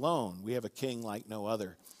Christ alone we have a king like no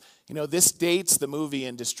other. This dates the movie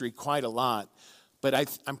industry quite a lot, But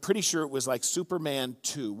I'm pretty sure it was like Superman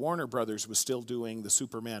 2. Warner Brothers was still doing the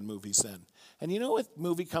Superman movies then. And you know what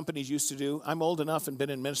movie companies used to do? I'm old enough and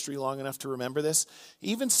been in ministry long enough to remember this.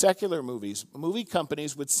 Even secular movies, movie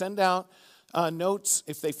companies would send out notes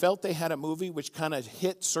if they felt they had a movie which kind of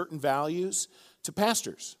hit certain values to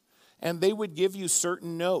pastors. And they would give you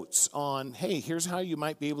certain notes on, hey, here's how you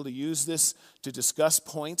might be able to use this to discuss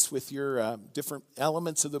points with your different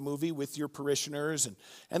elements of the movie with your parishioners.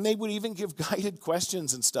 And they would even give guided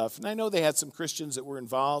questions and stuff. And I know they had some Christians that were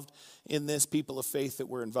involved in this, people of faith that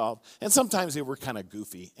were involved. And sometimes they were kind of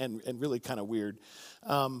goofy and really kind of weird.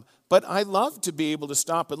 But I love to be able to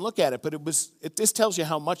stop and look at it. But this tells you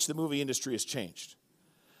how much the movie industry has changed.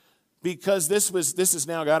 Because this has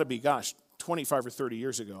now got to be, 25 or 30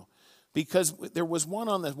 years ago. Because there was one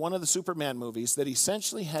on one of the Superman movies that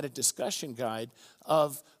essentially had a discussion guide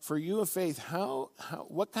of, for you of faith,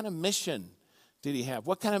 what kind of mission did he have?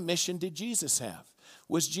 What kind of mission did Jesus have?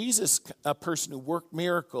 Was Jesus a person who worked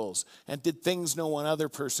miracles and did things no one other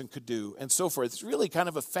person could do, and so forth? It's really kind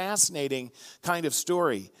of a fascinating kind of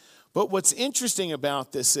story. But what's interesting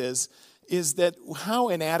about this is that how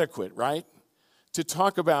inadequate, right, to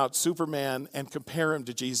talk about Superman and compare him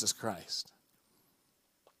to Jesus Christ.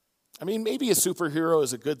 I mean, maybe a superhero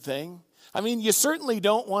is a good thing. I mean, you certainly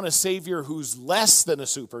don't want a savior who's less than a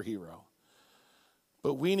superhero.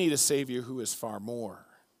 But we need a savior who is far more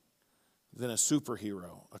than a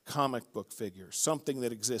superhero, a comic book figure, something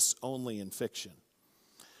that exists only in fiction.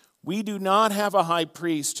 We do not have a high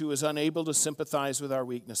priest who is unable to sympathize with our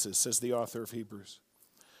weaknesses, says the author of Hebrews.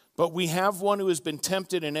 But we have one who has been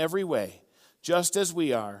tempted in every way, just as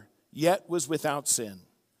we are, yet was without sin.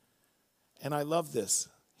 And I love this.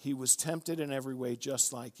 He was tempted in every way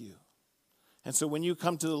just like you. And so when you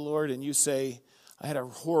come to the Lord and you say, I had a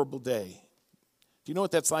horrible day. Do you know what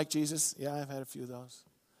that's like, Jesus? Yeah, I've had a few of those.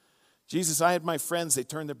 Jesus, I had my friends, they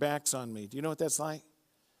turned their backs on me. Do you know what that's like?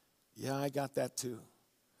 Yeah, I got that too.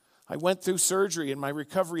 I went through surgery and my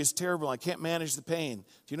recovery is terrible. I can't manage the pain.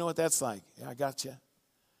 Do you know what that's like? Yeah, I got you.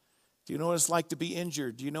 Do you know what it's like to be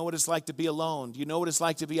injured? Do you know what it's like to be alone? Do you know what it's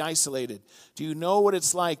like to be isolated? Do you know what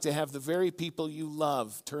it's like to have the very people you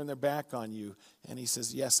love turn their back on you? And he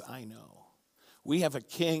says, yes, I know. We have a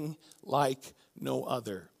king like no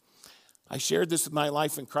other. I shared this with my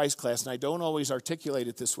Life in Christ class, and I don't always articulate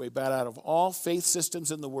it this way, but out of all faith systems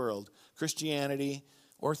in the world, Christianity,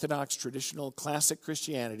 Orthodox, traditional, classic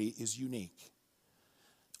Christianity is unique.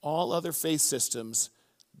 All other faith systems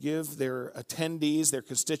give their attendees, their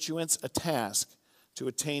constituents, a task to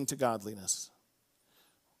attain to godliness.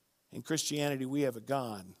 In Christianity, we have a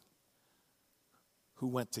God who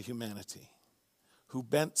went to humanity, who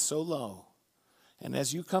bent so low. And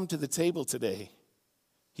as you come to the table today,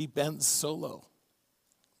 he bends so low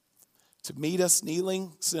to meet us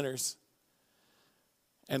kneeling sinners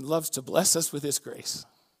and loves to bless us with his grace.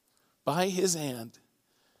 By his hand,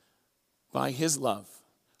 by his love,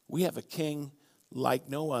 we have a king like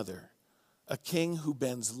no other, a king who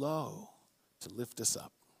bends low to lift us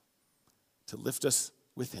up, to lift us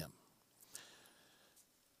with him.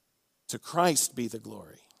 To Christ be the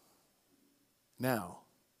glory, now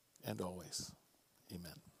and always.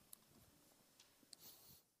 Amen.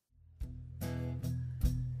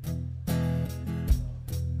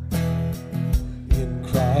 In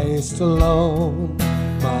Christ alone,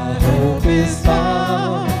 my hope is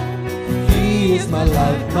found. He is my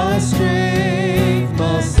life, my strength,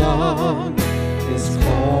 my song. His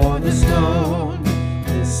cornerstone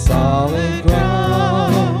is solid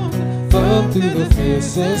ground, firm through the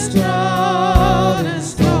fiercest drought and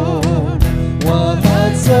storm. What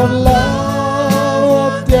heights of love,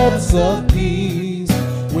 what depths of peace,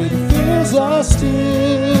 when fears are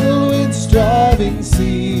still, when striving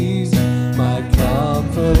cease. My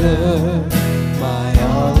comforter, my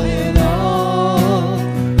all in all,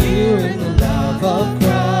 here in the love of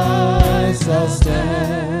Christ I'll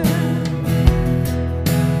stand.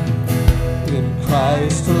 In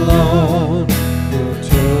Christ alone, who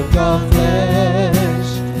took on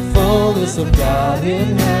flesh, fullness of God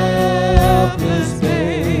in helpless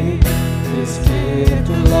babe, His gift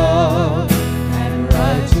of love and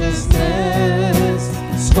righteousness,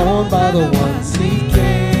 scorned by the ones He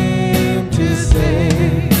came to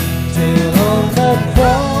save. Till on the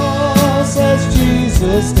cross as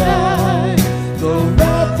Jesus died, the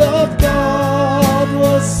wrath of God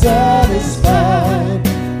was satisfied.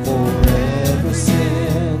 For every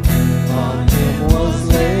sin on him was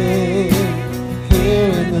laid.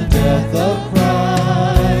 Here in the death of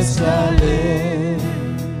Christ I live.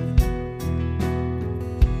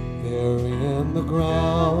 There in the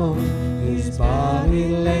ground his body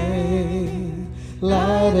lay,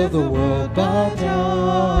 light of the world by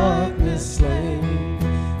darkness slain,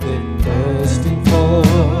 then bursting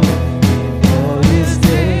forth in glorious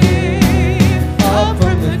day, up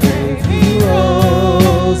from the grave he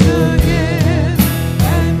rose again,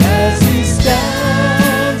 and as he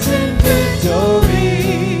stands in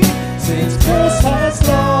victory, Satan's curse has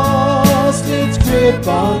lost its grip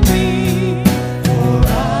on me, for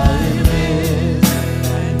I am his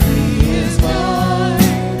and he is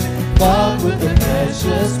mine, bought with the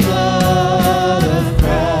precious blood of Christ.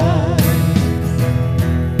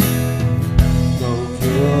 No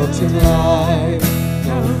guilt in life,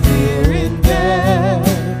 no fear in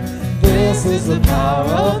death, this is the power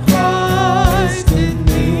of Christ in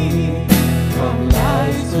me, from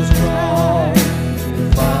life's first cry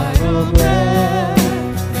to final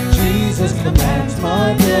breath, Jesus commands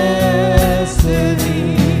my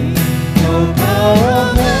destiny. No power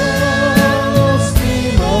of hell, no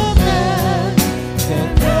scheme of man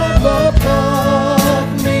can ever pluck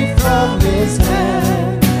me from his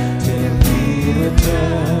hand till he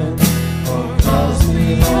returns or calls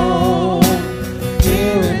me home.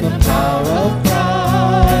 Here in the power of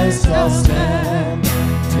Christ I'll stand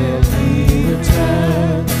till he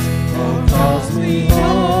returns or calls me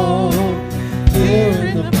home. Here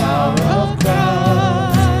in the power of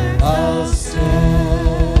Christ I'll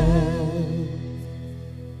stand.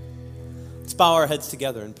 Let's bow our heads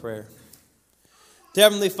together in prayer. Dear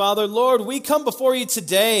Heavenly Father, Lord, we come before you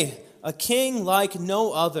today, a king like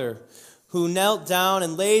no other, who knelt down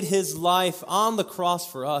and laid his life on the cross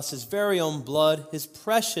for us, his very own blood, his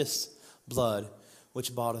precious blood,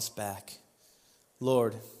 which bought us back.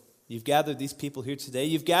 Lord, you've gathered these people here today.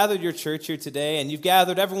 You've gathered your church here today, and you've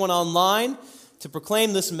gathered everyone online to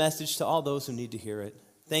proclaim this message to all those who need to hear it.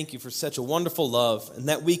 Thank you for such a wonderful love, and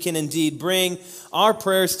that we can indeed bring our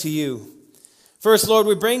prayers to you. First, Lord,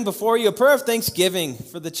 we bring before you a prayer of thanksgiving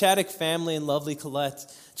for the Chaddock family and lovely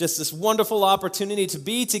Colette. Just this wonderful opportunity to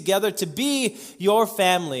be together, to be your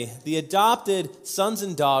family, the adopted sons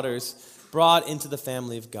and daughters brought into the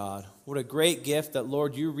family of God. What a great gift that,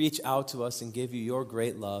 Lord, you reach out to us and give you your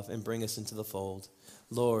great love and bring us into the fold.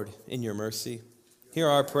 Lord, in your mercy, hear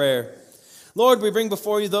our prayer. Lord, we bring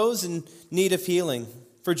before you those in need of healing.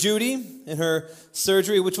 For Judy and her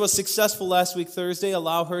surgery, which was successful last week, Thursday,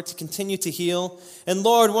 allow her to continue to heal. And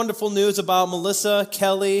Lord, wonderful news about Melissa,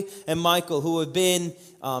 Kelly, and Michael, who have been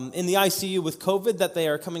in the ICU with COVID, that they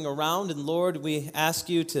are coming around. And Lord, we ask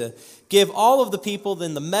you to give all of the people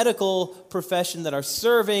in the medical profession that are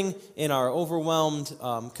serving in our overwhelmed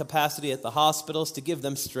capacity at the hospitals, to give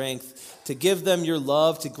them strength, to give them your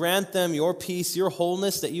love, to grant them your peace, your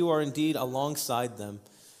wholeness, that you are indeed alongside them.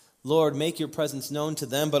 Lord, make your presence known to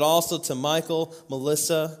them, but also to Michael,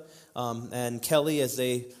 Melissa, and Kelly as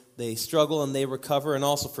they struggle and they recover, and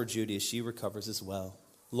also for Judy as she recovers as well.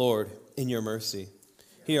 Lord, in your mercy,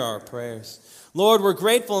 hear our prayers. Lord, we're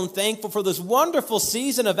grateful and thankful for this wonderful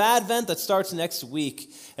season of Advent that starts next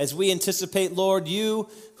week as we anticipate, Lord, you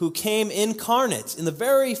who came incarnate in the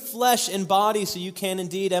very flesh and body so you can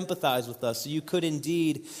indeed empathize with us, so you could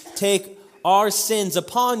indeed take our sins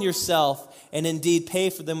upon yourself and indeed pay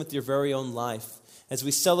for them with your very own life. As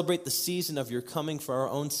we celebrate the season of your coming for our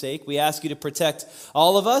own sake, we ask you to protect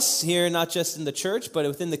all of us here, not just in the church, but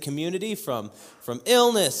within the community from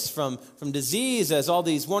illness, from disease, as all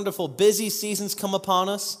these wonderful busy seasons come upon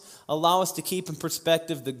us. Allow us to keep in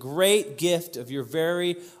perspective the great gift of your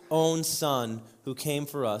very own Son who came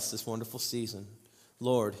for us this wonderful season.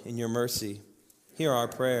 Lord, in your mercy, hear our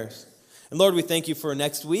prayers. And Lord, we thank you for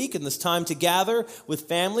next week and this time to gather with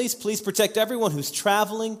families. Please protect everyone who's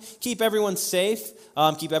traveling. Keep everyone safe.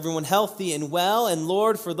 Keep everyone healthy and well. And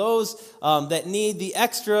Lord, for those that need the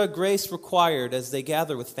extra grace required as they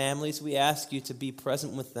gather with families, we ask you to be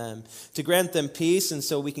present with them, to grant them peace, and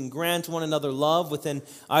so we can grant one another love within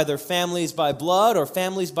either families by blood or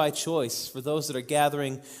families by choice. For those that are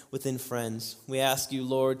gathering within friends, we ask you,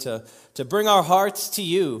 Lord, to bring our hearts to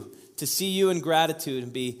you, to see you in gratitude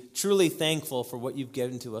and be truly thankful for what you've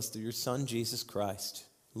given to us through your Son, Jesus Christ.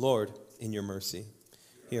 Lord, in your mercy,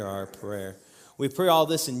 hear our prayer. We pray all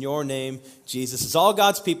this in your name, Jesus. As all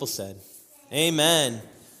God's people said, amen.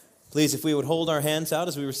 Please, if we would hold our hands out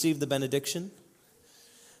as we receive the benediction.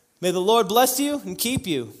 May the Lord bless you and keep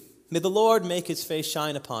you. May the Lord make his face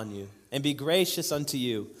shine upon you and be gracious unto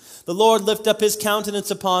you. The Lord lift up his countenance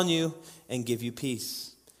upon you and give you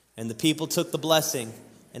peace. And the people took the blessing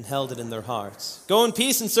and held it in their hearts. Go in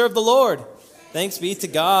peace and serve the Lord. Thanks be to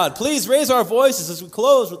God. Please raise our voices as we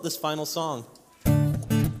close with this final song.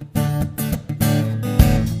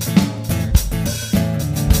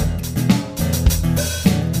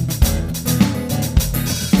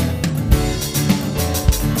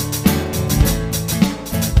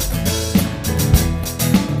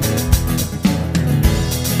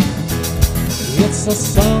 It's the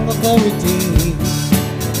song of the redeemed,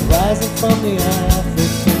 rising from the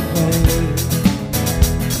African plain.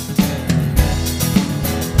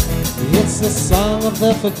 It's the song of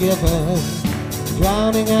the forgiven,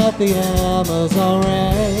 drowning out the Amazon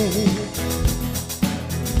rain.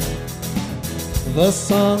 The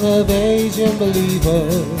song of Asian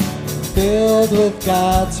believers, filled with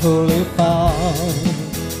God's holy fire.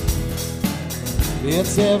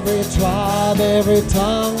 It's every tribe, every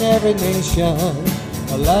tongue, every nation,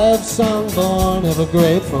 a love song born of a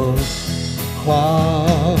grateful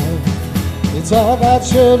choir. It's all about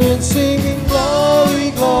children singing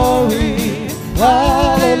glory, glory,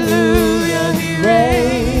 hallelujah, he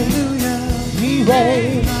reigns, he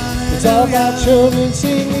reigns. It's all about children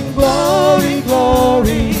singing glory,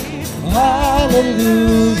 glory,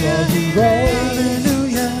 hallelujah, he reigns,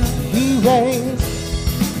 he reigns.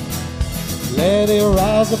 Let it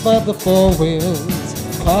rise above the four winds,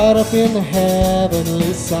 caught up in the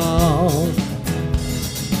heavenly sound.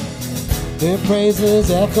 Their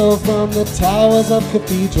praises echo from the towers of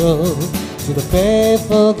cathedrals to the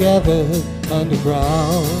faithful gathered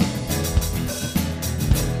underground.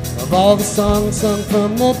 Of all the songs sung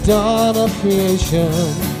from the dawn of creation,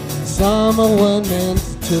 some were meant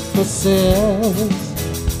to persist.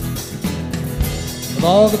 Of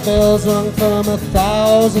all the bells rung from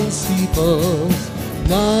 1,000 steeples,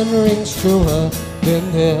 none rings truer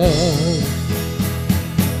than this.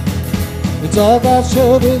 It's all about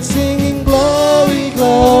children singing glory,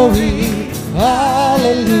 glory,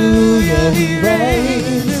 hallelujah, he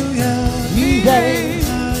reigns, he reigns.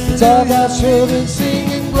 It's all about children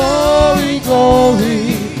singing glory,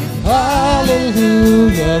 glory,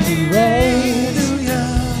 hallelujah, he reigns,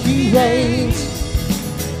 he reigns.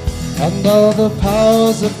 And all the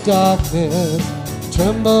powers of darkness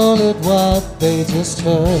tremble at what they just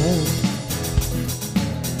heard.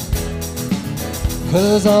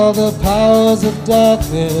 'Cause all the powers of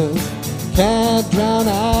darkness can't drown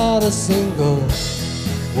out a single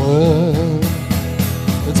word.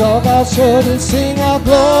 It's all about children sing out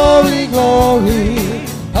glory, glory,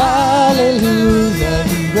 hallelujah,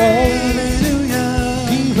 he reigns,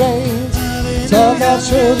 he reigns. It's all about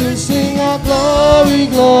children sing out glory,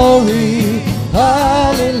 glory,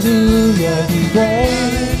 hallelujah, he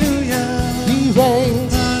reigns, he reigns.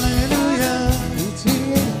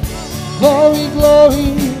 Glory,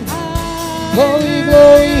 glory, glory,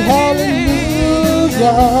 glory,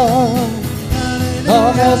 hallelujah.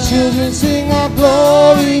 All God's children sing out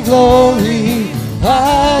glory, glory,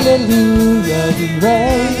 hallelujah. He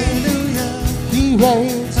reigns, he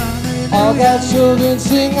reigns. All God's children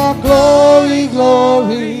sing out glory,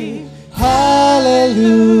 glory,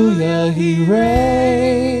 hallelujah. He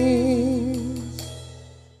reigns.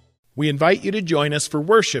 We invite you to join us for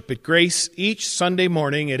worship at Grace each Sunday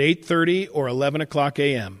morning at 8:30 or 11 o'clock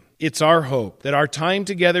a.m. It's our hope that our time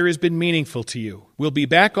together has been meaningful to you. We'll be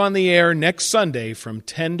back on the air next Sunday from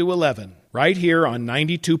 10 to 11, right here on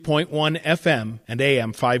 92.1 FM and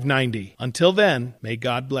AM 590. Until then, may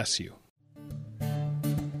God bless you.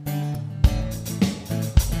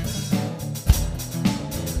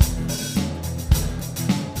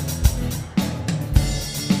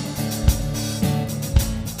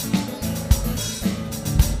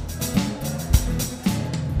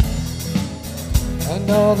 And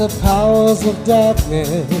all the powers of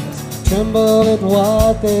darkness tremble at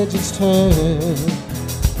what they just heard.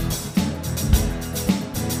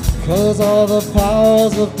 'Cause all the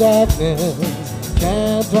powers of darkness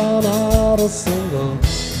can't drown out a single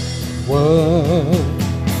word.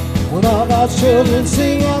 When all our children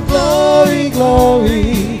sing out glory,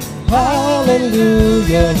 glory,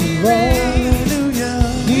 hallelujah, he reigns,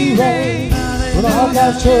 he reigns. When all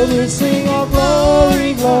our children sing out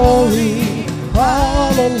glory, glory,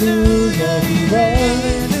 hallelujah, he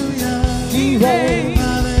reigns, he reigns.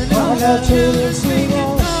 All our children sing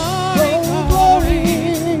out glory, glory,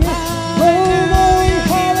 glory,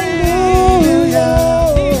 hallelujah.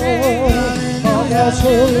 All our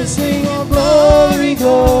children sing out glory,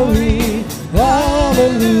 glory,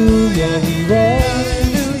 hallelujah, he reigns,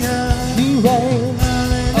 he reigns.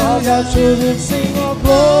 All our children sing out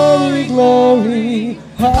glory, glory,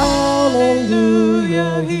 hallelujah.